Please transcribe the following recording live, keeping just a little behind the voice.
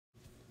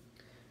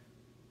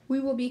We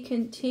will be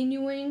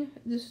continuing,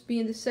 this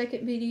being the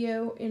second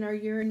video in our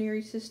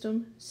urinary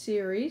system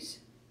series.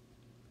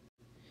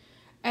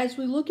 As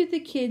we look at the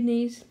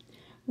kidneys,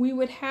 we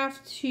would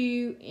have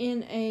to,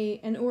 in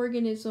an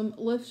organism,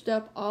 lift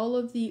up all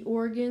of the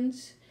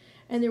organs,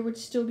 and there would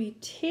still be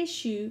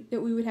tissue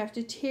that we would have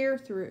to tear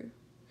through.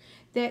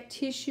 That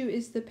tissue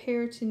is the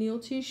peritoneal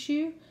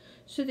tissue.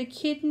 So the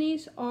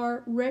kidneys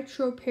are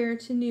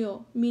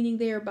retroperitoneal, meaning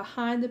they are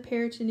behind the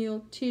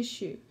peritoneal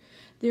tissue.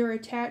 They're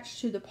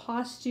attached to the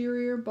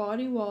posterior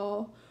body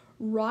wall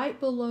right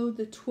below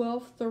the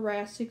 12th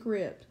thoracic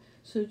rib.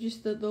 So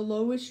just the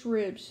lowest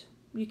ribs.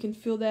 You can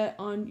feel that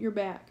on your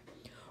back.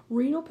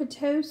 Renal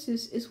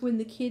ptosis is when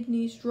the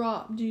kidneys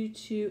drop due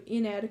to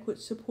inadequate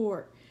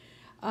support.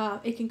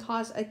 It can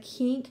cause a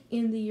kink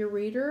in the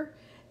ureter.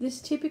 This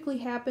typically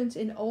happens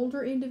in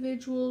older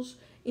individuals,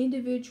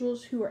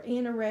 individuals who are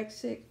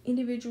anorexic,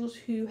 individuals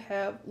who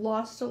have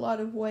lost a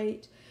lot of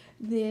weight.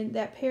 Then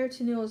that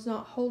peritoneal is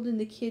not holding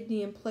the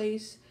kidney in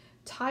place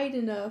tight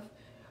enough.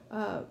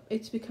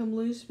 It's become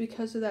loose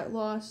because of that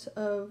loss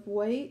of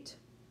weight.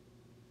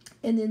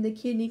 And then the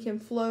kidney can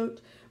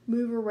float,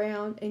 move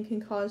around, and can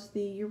cause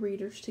the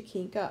ureters to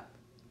kink up.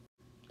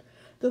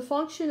 The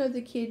function of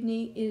the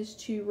kidney is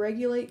to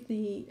regulate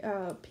the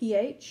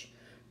pH,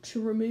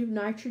 to remove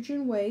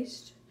nitrogen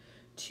waste,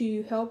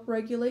 to help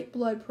regulate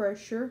blood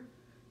pressure,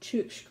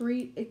 to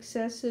excrete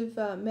excessive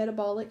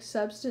metabolic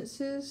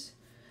substances,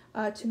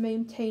 to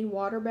maintain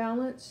water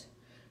balance,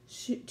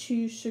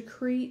 to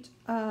secrete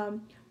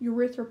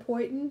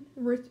erythropoietin.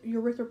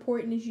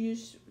 Erythropoietin is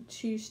used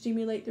to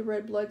stimulate the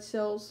red blood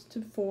cells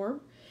to form,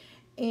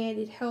 and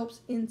it helps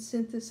in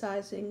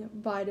synthesizing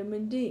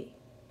vitamin D.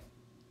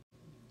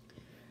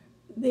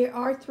 There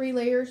are 3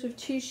 layers of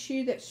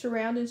tissue that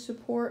surround and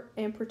support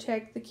and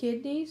protect the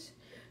kidneys.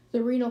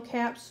 The renal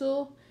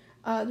capsule.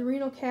 The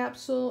renal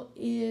capsule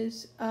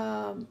is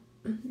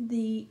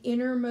the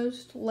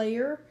innermost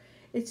layer.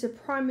 It's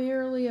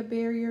primarily a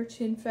barrier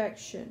to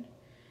infection.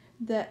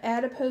 The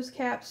adipose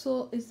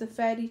capsule is the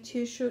fatty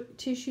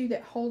tissue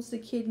that holds the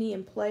kidney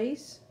in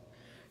place.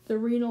 The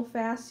renal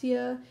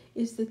fascia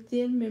is the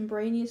thin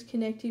membranous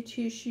connective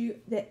tissue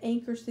that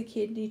anchors the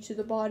kidney to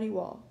the body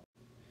wall.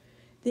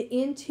 The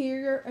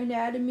interior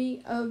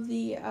anatomy of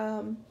the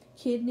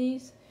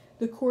kidneys,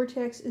 the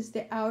cortex is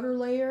the outer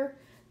layer,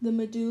 the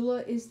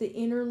medulla is the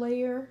inner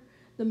layer.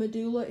 The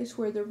medulla is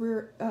where the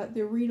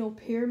renal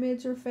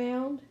pyramids are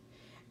found.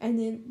 And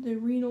then the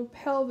renal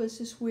pelvis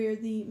is where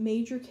the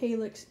major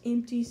calyx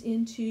empties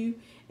into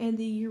and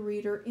the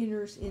ureter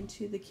enters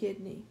into the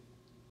kidney.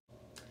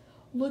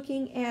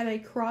 Looking at a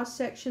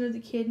cross-section of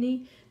the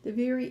kidney, the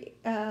very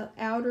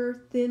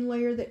outer thin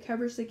layer that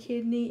covers the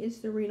kidney is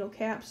the renal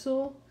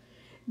capsule.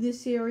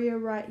 This area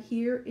right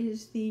here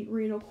is the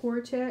renal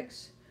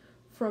cortex.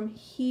 From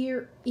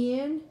here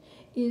in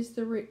is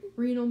the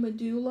renal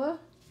medulla,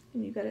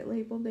 and you've got it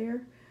labeled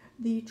there.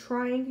 The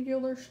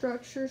triangular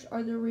structures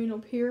are the renal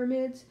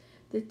pyramids.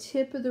 The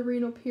tip of the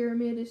renal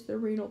pyramid is the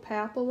renal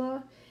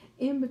papilla.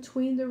 In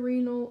between the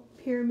renal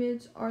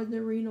pyramids are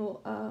the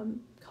renal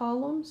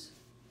columns.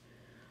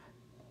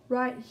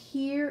 Right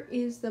here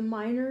is the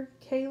minor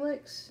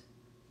calyx.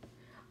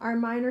 Our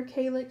minor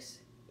calyx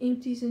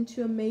empties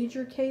into a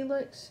major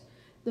calyx.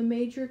 The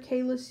major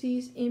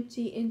calyces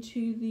empty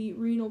into the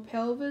renal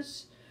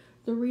pelvis.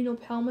 The renal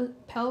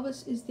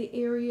pelvis is the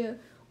area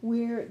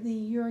where the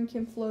urine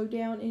can flow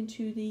down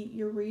into the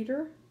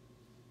ureter.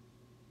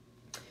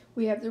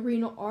 We have the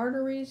renal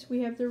arteries,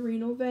 we have the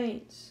renal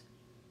veins.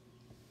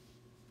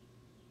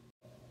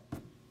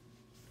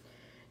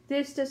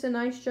 This does a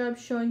nice job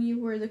showing you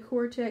where the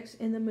cortex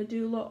and the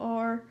medulla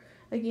are.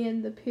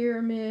 Again, the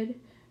pyramid,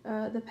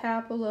 the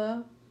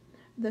papilla,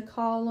 the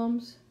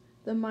columns,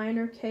 the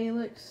minor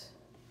calyx,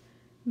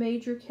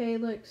 major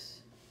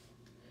calyx,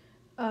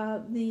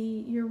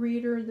 the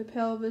ureter, the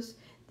pelvis.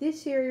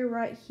 This area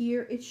right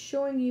here, it's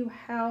showing you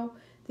how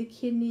the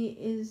kidney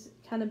is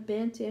kind of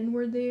bent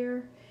inward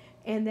there,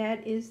 and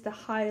that is the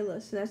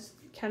hilus. That's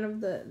kind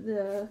of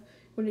the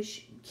when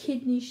it's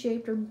kidney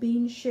shaped or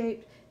bean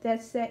shaped,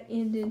 that's that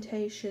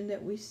indentation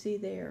that we see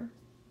there.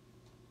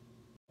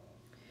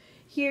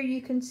 Here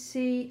you can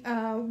see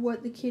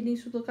what the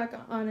kidneys would look like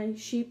on a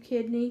sheep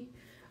kidney.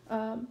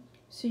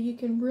 So you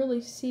can really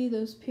see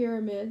those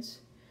pyramids.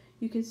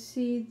 You can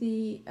see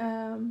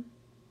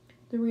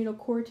the renal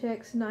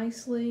cortex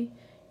nicely.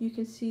 You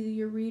can see the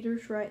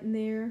ureters right in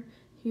there.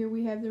 Here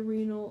we have the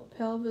renal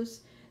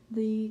pelvis.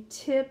 The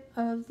tip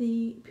of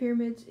the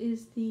pyramids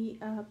is the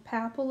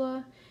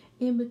papilla.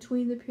 In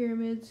between the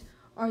pyramids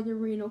are the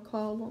renal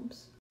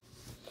columns.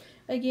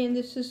 Again,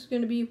 this is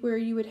going to be where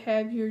you would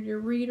have your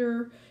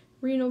ureter,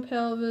 renal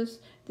pelvis,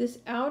 this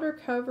outer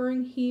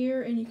covering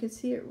here, and you can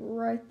see it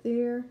right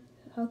there,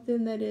 how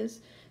thin that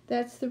is.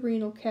 That's the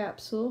renal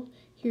capsule.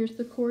 Here's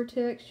the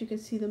cortex. You can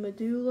see the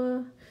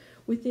medulla.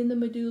 Within the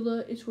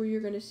medulla is where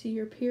you're going to see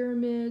your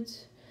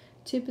pyramids.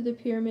 Tip of the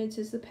pyramids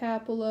is the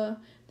papilla.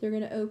 They're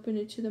going to open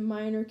into the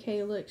minor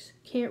calyx.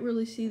 Can't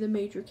really see the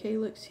major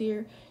calyx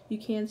here. You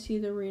can see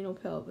the renal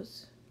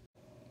pelvis.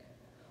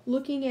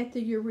 looking at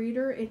the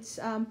ureter, it's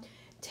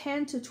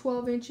 10 to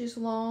 12 inches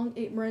long.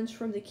 It runs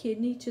from the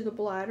kidney to the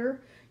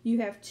bladder. You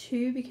have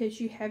two because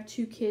you have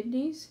two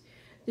kidneys.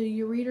 The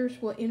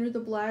ureters will enter the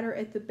bladder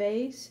at the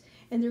base,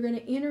 and they're going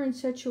to enter in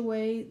such a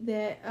way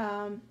that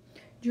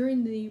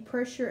during the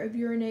pressure of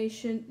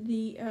urination,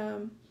 the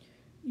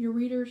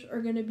ureters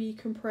are going to be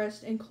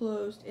compressed and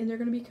closed. And they're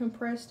going to be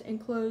compressed and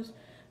closed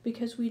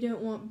because we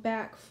don't want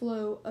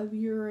backflow of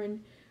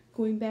urine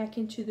going back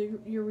into the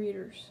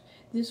ureters.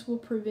 This will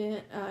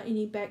prevent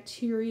any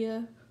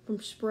bacteria from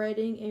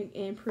spreading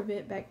and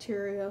prevent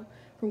bacteria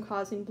from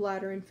causing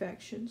bladder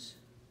infections.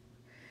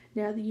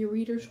 Now the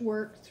ureters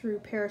work through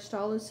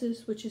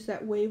peristalsis, which is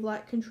that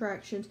wave-like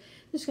contractions.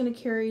 This is going to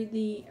carry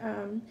the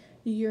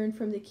urine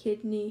from the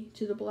kidney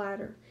to the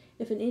bladder.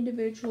 If an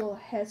individual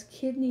has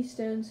kidney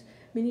stones,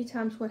 many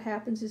times what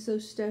happens is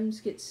those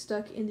stones get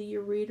stuck in the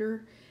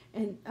ureter,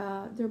 and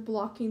they're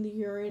blocking the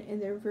urine,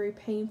 and they're very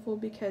painful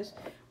because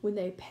when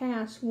they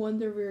pass, one,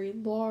 they're very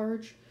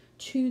large,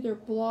 two, they're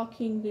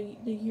blocking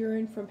the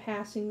urine from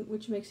passing,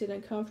 which makes it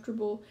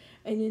uncomfortable,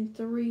 and then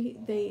three,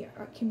 they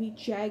can be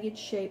jagged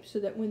shaped so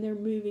that when they're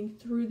moving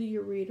through the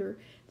ureter,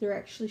 they're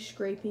actually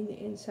scraping the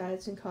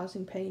insides and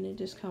causing pain and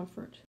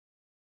discomfort.